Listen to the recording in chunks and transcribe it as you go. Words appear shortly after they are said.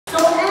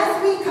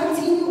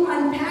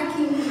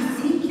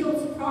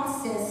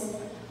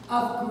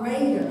of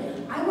greater.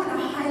 I want to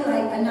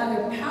highlight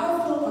another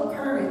powerful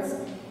occurrence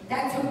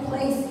that took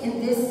place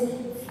in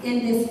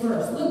this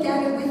verse. Look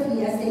at it with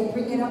me as they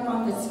bring it up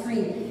on the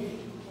screen.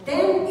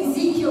 Then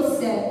Ezekiel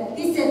said,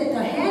 he said,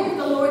 the hand of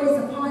the Lord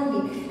is upon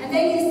me. And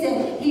then he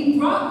said, he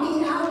brought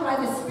me out by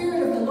the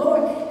Spirit of the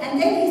Lord.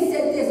 And then he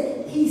said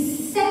this, he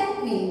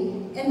set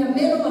me in the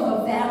middle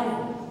of a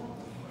valley,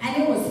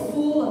 and it was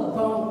full of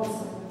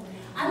bones.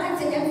 I'd like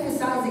to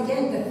emphasize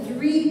again the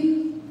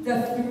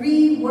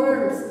three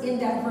words in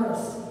that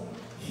verse.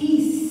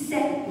 He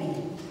set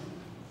me.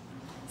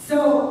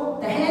 So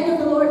the hand of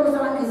the Lord was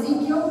on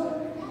Ezekiel.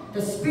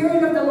 The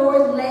Spirit of the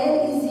Lord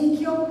led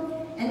Ezekiel.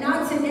 And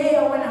now today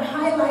I want to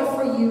highlight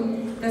for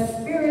you the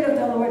Spirit of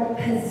the Lord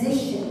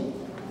positioned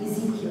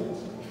Ezekiel.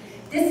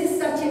 This is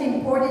such an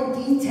important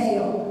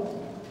detail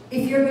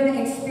if you're going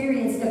to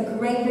experience the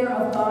greater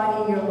of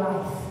God in your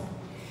life.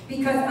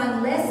 Because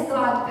unless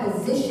God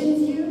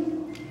positions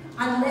you,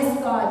 unless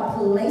God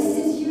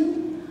places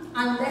you,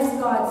 unless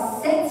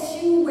God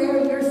sets you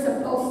where you're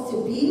supposed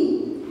to be,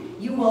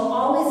 you will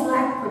always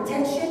lack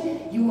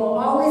protection, you will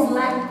always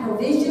lack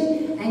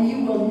provision, and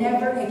you will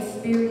never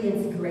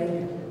experience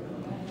greater.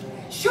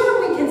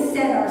 Sure, we can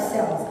set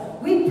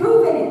ourselves. We've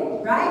proven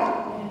it, right?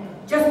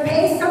 Just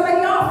pay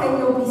somebody off and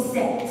you'll be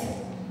set,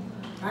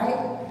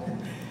 right?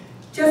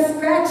 Just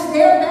scratch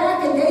their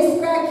back and they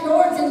scratch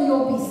yours and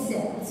you'll be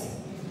set,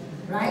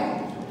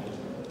 right?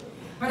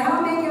 But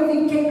how many of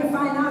you came to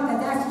find out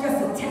that that's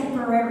just a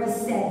temporary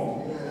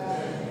setting,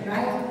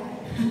 right?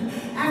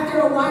 After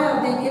a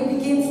while, then it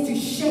begins to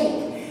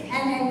shake,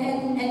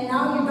 and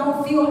now you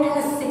don't feel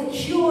as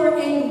secure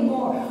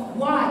anymore.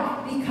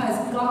 Why?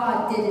 Because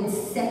God didn't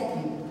set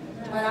you.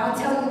 But I'll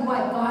tell you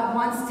what, God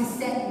wants to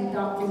set you,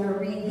 Dr.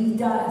 Marie. He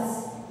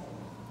does.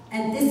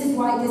 And this is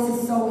why this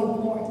is so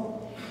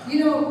important.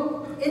 You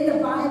know, in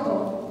the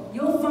Bible,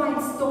 you'll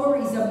find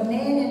stories of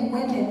men and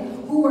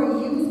women who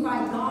were used by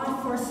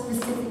God for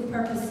specific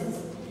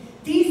purposes.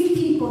 These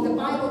people, the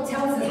Bible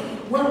tells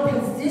us, were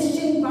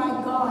positioned by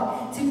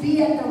God to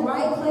be at the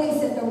right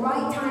place at the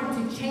right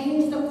time to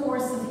change the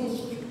course of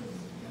history.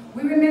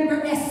 We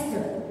remember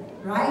Esther,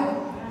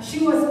 right?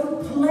 She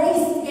was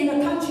placed in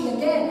a country,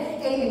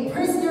 again, a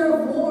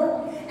prisoner of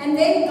war. And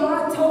then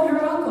God told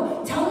her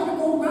uncle, tell her to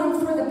go run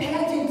for the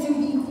pageant to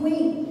be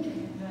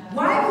queen.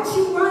 Why would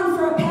she run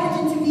for a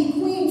pageant to be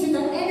queen to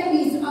the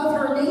enemies of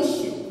her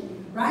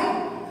nation,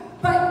 right?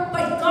 But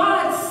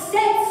God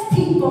sets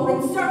people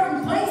in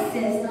certain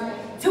places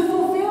to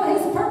fulfill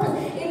his purpose.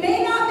 It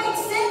may not make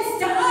sense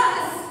to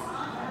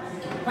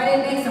us, but it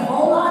makes a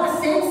whole lot of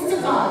sense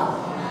to God.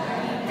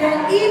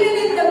 That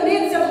even in the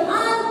midst of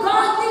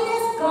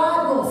ungodliness,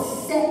 God will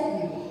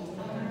set you.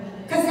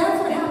 Because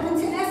that's what happened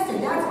to Esther.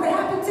 That's what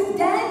happened to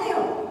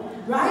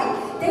Daniel,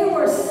 right? They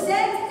were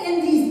set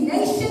in these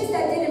nations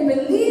that didn't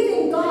believe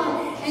in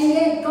God, and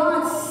yet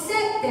God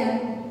set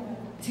them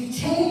to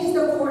change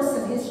the course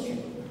of history.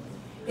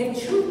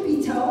 If truth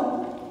be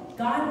told,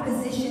 God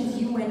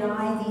positions you and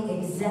I the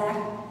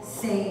exact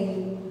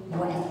same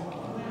way.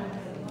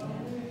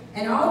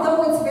 And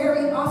although it's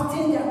very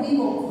often that we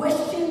will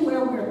question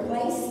where we're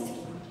placed,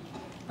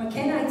 but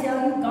can I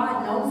tell you,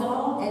 God knows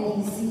all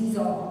and he sees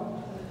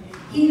all.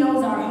 He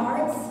knows our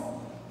hearts.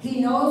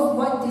 He knows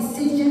what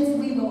decisions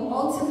we will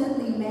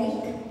ultimately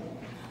make.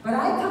 But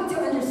I come to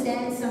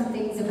understand some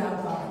things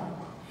about God.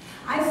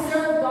 I've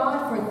served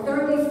God for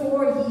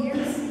 34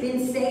 years,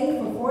 been saved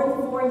for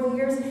 44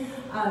 years,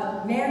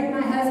 married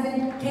my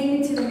husband,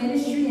 came into the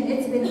ministry, and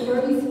it's been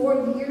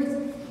 34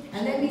 years.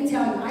 And let me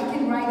tell you, I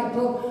can write a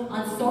book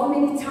on so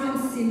many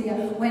times, Celia,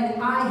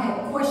 when I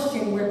had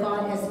questioned where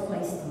God has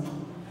placed me.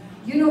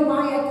 You know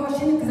why I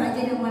questioned it? Because I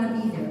didn't want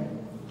to be there.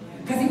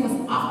 Because it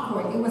was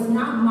awkward. It was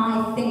not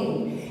my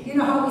thing. You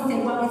know how we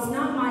say, well, it's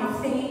not my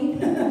thing?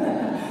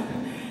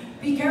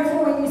 Be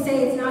careful when you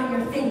say it's not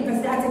your thing,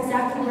 because that's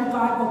exactly where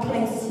God will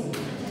place you.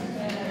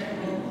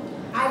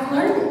 I've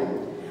learned it.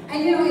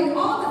 And you know, in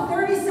all the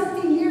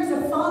 30-something years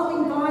of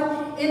following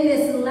God, in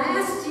this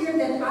last year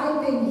that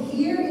I've been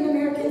here in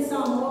American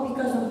Samoa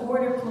because of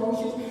border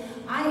closures,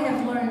 I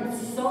have learned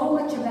so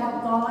much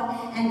about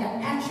God and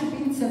the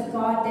attributes of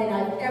God that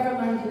I've ever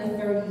learned in the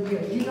 30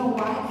 years. You know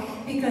why?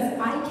 Because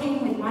I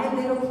came with my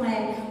little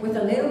plan, with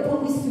a little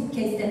police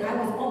suitcase, that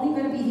I was only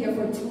going to be here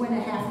for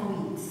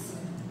 2.5 weeks.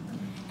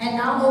 And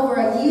now over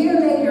a year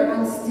later,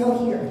 I'm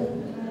still here.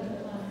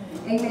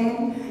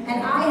 Amen.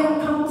 And I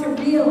have come to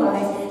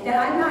realize that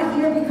I'm not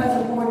here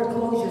because of border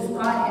closures.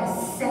 God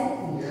has set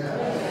me.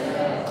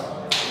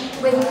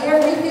 With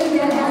everything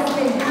that has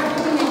been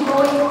happening and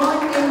going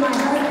on in my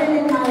husband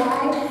and my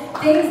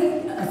life,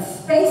 things,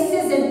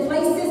 spaces and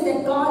places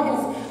that God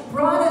has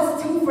brought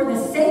us to for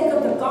the sake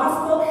of the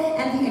gospel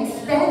and the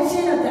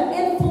expansion of the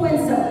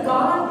influence of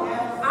God,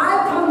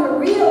 I've come to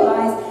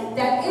realize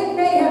that it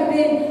may have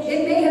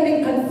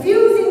been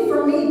confusing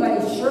for me, but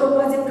it sure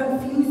wasn't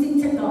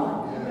confusing to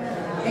God.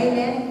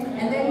 Amen.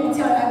 And let me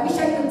tell you, I wish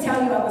I could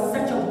tell you I was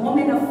such a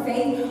woman of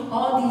faith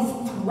all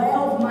these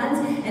 12 months,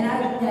 and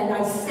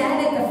I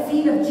sat at the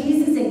feet of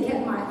Jesus and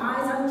kept my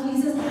eyes on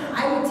Jesus.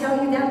 I would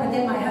tell you that, but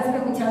then my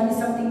husband would tell you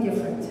something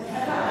different.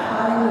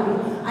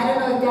 Hallelujah. I don't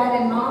know if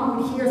Dad and Mom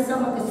would hear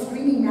some of the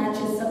screaming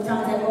matches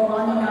sometimes that go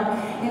on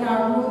in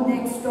our room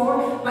next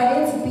door, but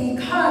it's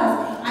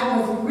because I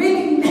was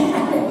really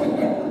mad at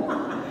him.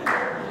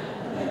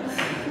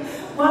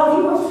 While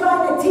he was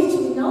trying to teach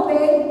me, no,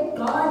 babe,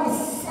 God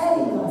is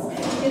setting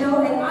us. You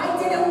know, and I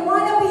didn't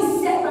want to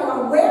be set by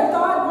God. Where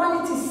God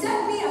wanted to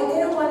set me, I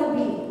didn't want to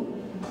be.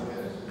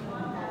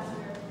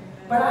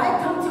 But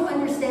I've come to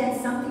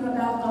understand something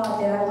about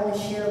God that I want to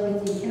share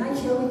with you. Can I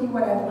share with you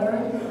what I've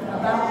learned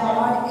about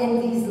God in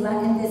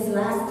this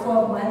last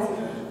 12 months?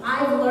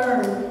 I've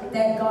learned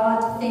that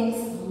God thinks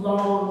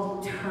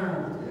long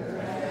term.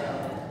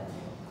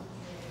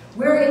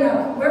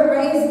 We're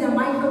raised in a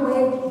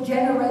microwave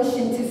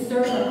generation to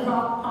serve a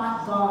crock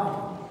pot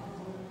God.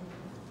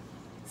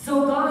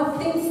 So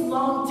God thinks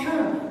long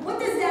term. What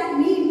does that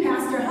mean,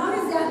 Pastor? How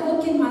does that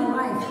look in my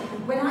life?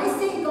 When I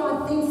say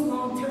God thinks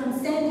long term,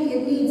 Sandy,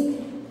 it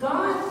means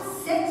God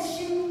sets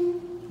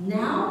you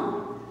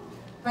now,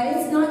 but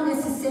it's not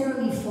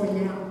necessarily for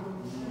now.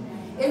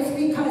 It's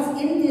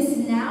because in this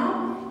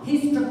now,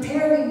 He's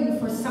preparing you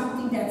for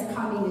something that's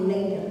coming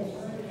later.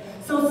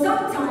 So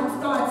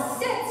sometimes God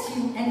sets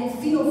you and it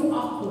feels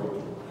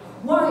awkward.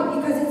 Why?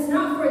 Because it's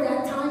not for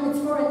that time, it's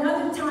for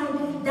another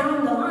time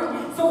down the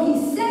line. So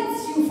He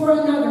sets you for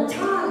another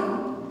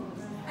time.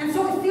 And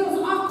so it feels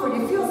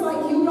awkward. It feels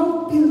like you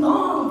don't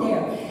belong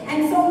there.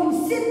 And so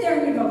you sit there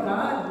and you go,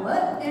 God,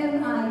 what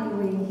am I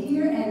doing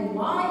here? And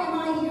why am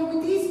I here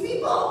with these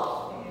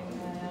people?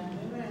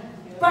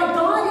 But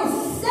God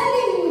is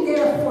setting you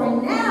there for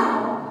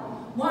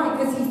now. Why?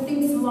 Because He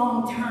thinks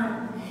long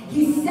term.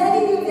 He's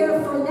setting you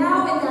there for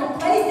now in that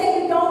place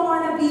that you don't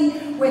want to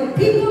be, with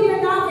people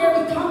you're not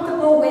very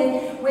comfortable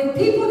with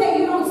people that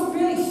you don't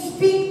really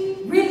speak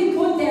really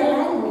good their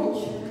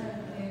language.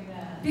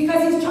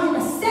 Because He's trying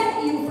to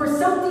set you for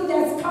something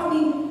that's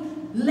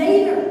coming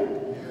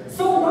later.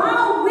 So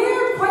while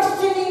we're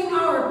questioning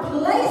our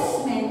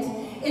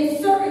placement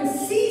in certain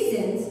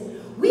seasons,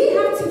 we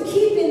have to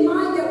keep in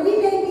mind that we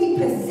may be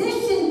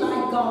positioned by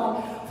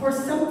God for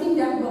something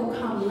that will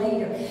come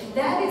later.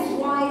 That is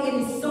why it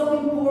is so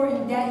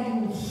important that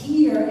you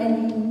hear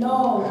and you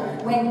know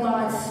when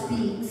God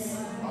speaks.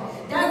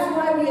 That's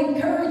why we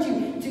encourage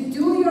you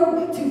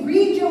to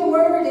read your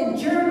word and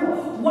journal.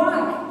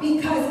 Why?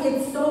 Because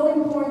it's so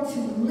important to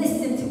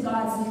listen to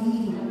God's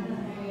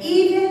leading,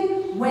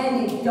 even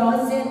when it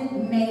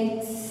doesn't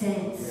make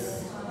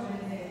sense.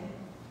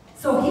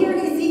 So here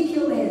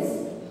Ezekiel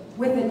is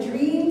with a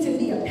dream to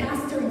be a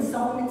pastor in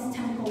Solomon's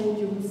temple in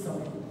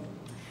Jerusalem.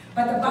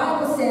 But the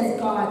Bible says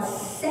God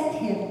set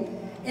him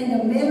in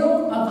the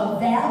middle of a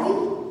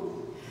valley.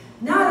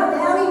 Not a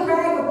valley,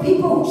 Greg, of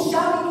people who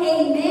shouting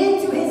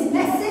amen to his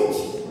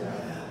message,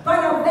 but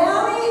a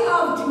valley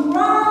of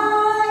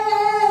dry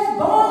as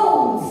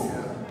bones.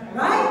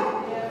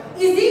 Right?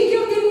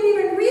 Ezekiel didn't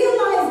even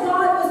realize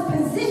God was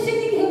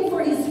positioning him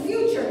for his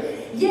future.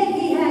 Yet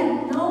he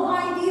had no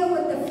idea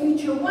what the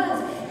future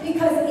was.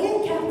 Because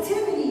in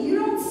captivity, you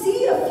don't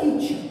see a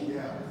future.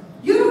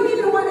 You don't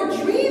even want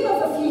to dream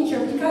of a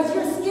future because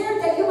you're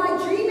scared that you might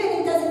dream and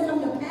it doesn't come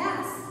to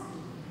pass.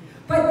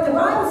 But the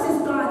Bible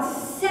says God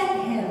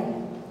set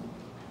him,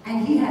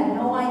 and he had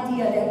no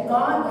idea that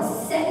God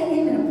was setting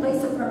him in a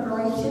place of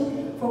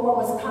preparation for what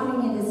was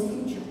coming in his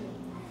future.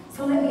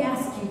 So let me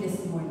ask you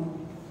this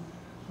morning,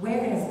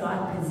 where has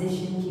God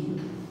positioned you?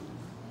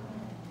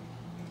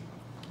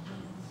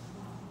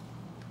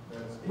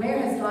 Where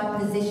has God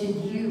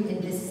positioned you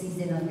in this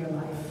season of your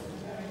life?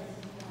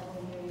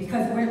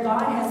 Because where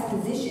God has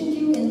positioned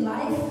you in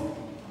life,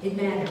 it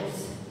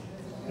matters.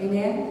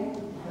 Amen?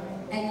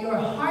 And your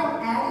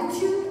heart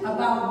attitude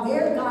about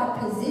where God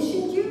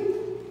positioned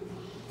you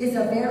is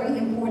a very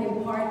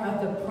important part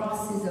of the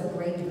process of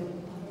greater.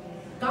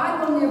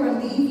 God will never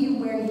leave you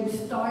where you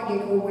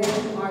started or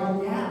where you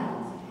are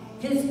now.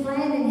 His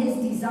plan and His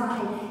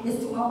design is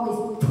to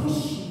always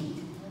push you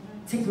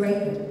to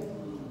greater.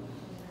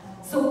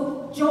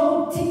 So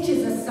Job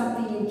teaches us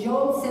something in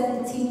Job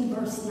 17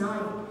 verse 9.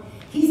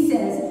 He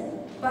says,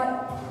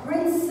 but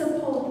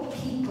principled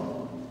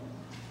people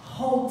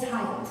hold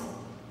tight.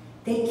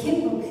 They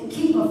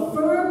keep a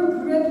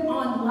firm grip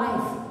on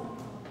life.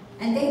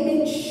 And they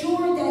make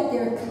sure that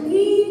their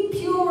clean,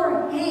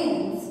 pure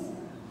hands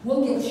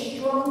will get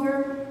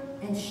stronger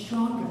and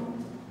stronger.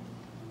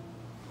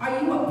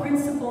 Are you a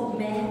principled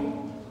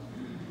man?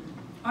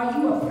 Are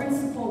you a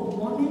principled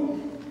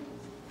woman?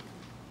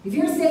 If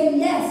you're saying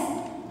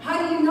yes,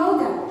 how do you know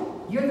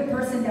that? You're the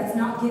person that's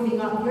not giving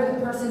up. You're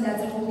the person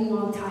that's holding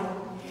on tight.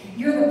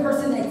 You're the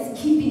person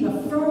that's keeping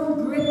a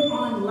firm grip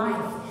on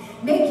life.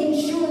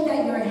 Making sure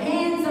that your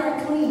hands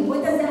are clean.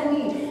 What does that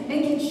mean?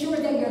 Making sure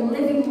that you're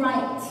living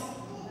right.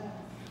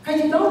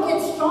 Because you don't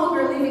get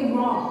stronger living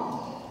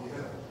wrong.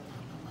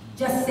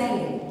 Just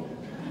saying.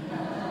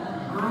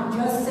 I'm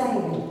just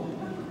saying.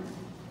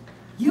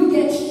 You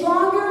get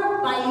stronger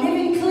by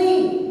living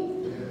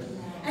clean.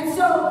 And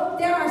so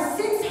there are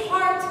 6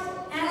 heart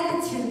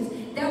attitudes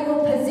that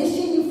will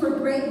position you for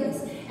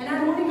greatness. And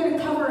I'm only going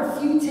to cover a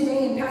few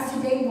today, and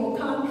Pastor Dave will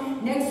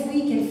come next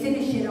week and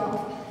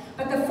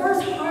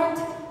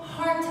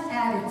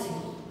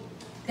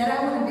that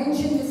I want to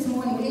mention this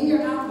morning in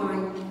your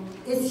outline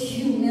is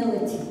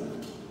humility.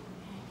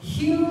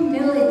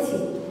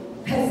 Humility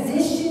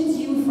positions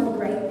you for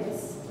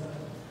greatness.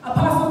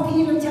 Apostle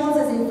Peter tells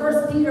us in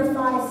 1 Peter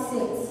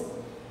 5:6,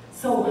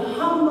 so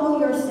humble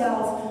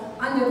yourselves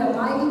under the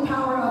mighty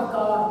power of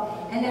God,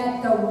 and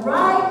at the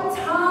right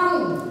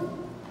time,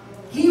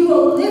 He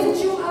will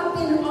lift you up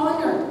in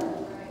honor.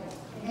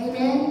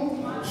 Amen.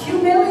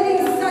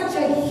 Humility is such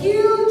a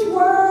huge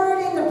word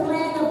in the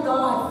plan of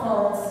God,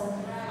 folks.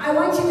 I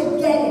want you to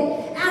get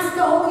it. Ask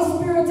the Holy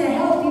Spirit to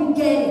help you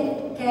get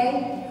it,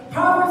 okay?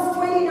 Proverbs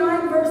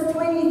 29, verse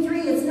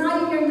 23. It's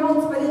not in your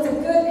notes, but it's a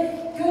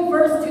good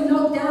verse to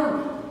note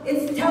down.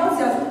 It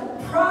tells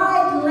us,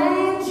 pride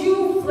lands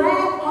you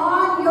flat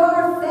on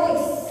your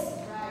face.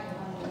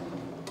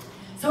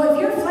 So if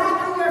you're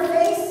flat on your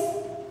face,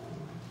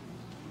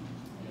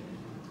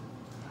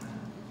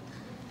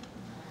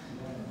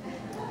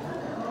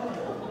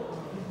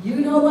 you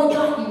know what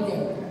got you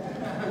there.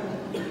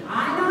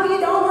 I know you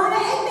don't want to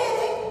admit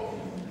it,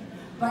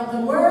 but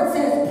the word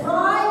says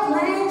pride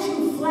lands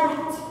you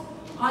flat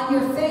on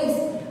your face.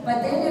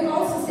 But then it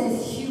also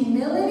says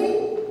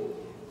humility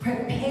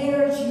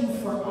prepares you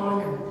for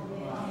honor.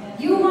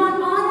 You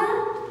want honor?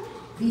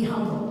 Be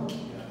humble.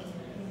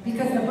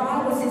 Because the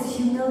Bible says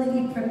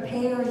humility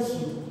prepares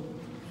you.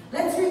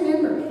 Let's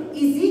remember,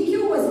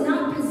 Ezekiel was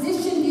not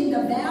positioned in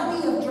the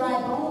valley of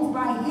dry bones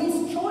by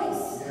his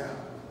choice.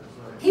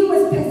 He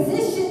was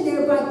positioned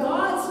there by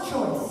God's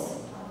choice.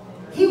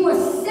 He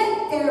was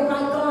set there by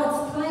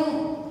God's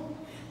plan.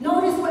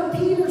 Notice what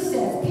Peter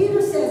says.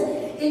 Peter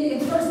says in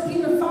 1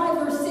 Peter 5,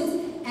 verse 6,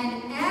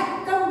 and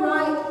at the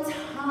right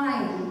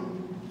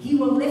time, He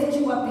will lift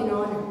you up in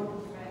honor.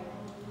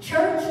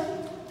 Church,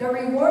 the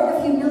reward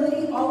of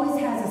humility always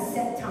has a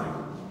set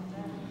time.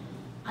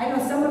 I know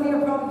some of you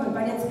are probably going,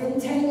 but it's been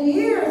 10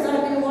 years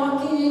I've been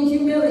walking in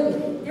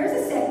humility. There's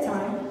a set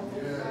time.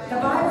 The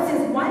Bible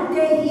says one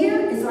day here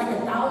is like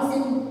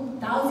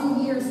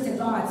 1,000 years to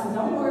God. So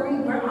don't worry,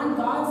 we're on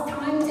God's time.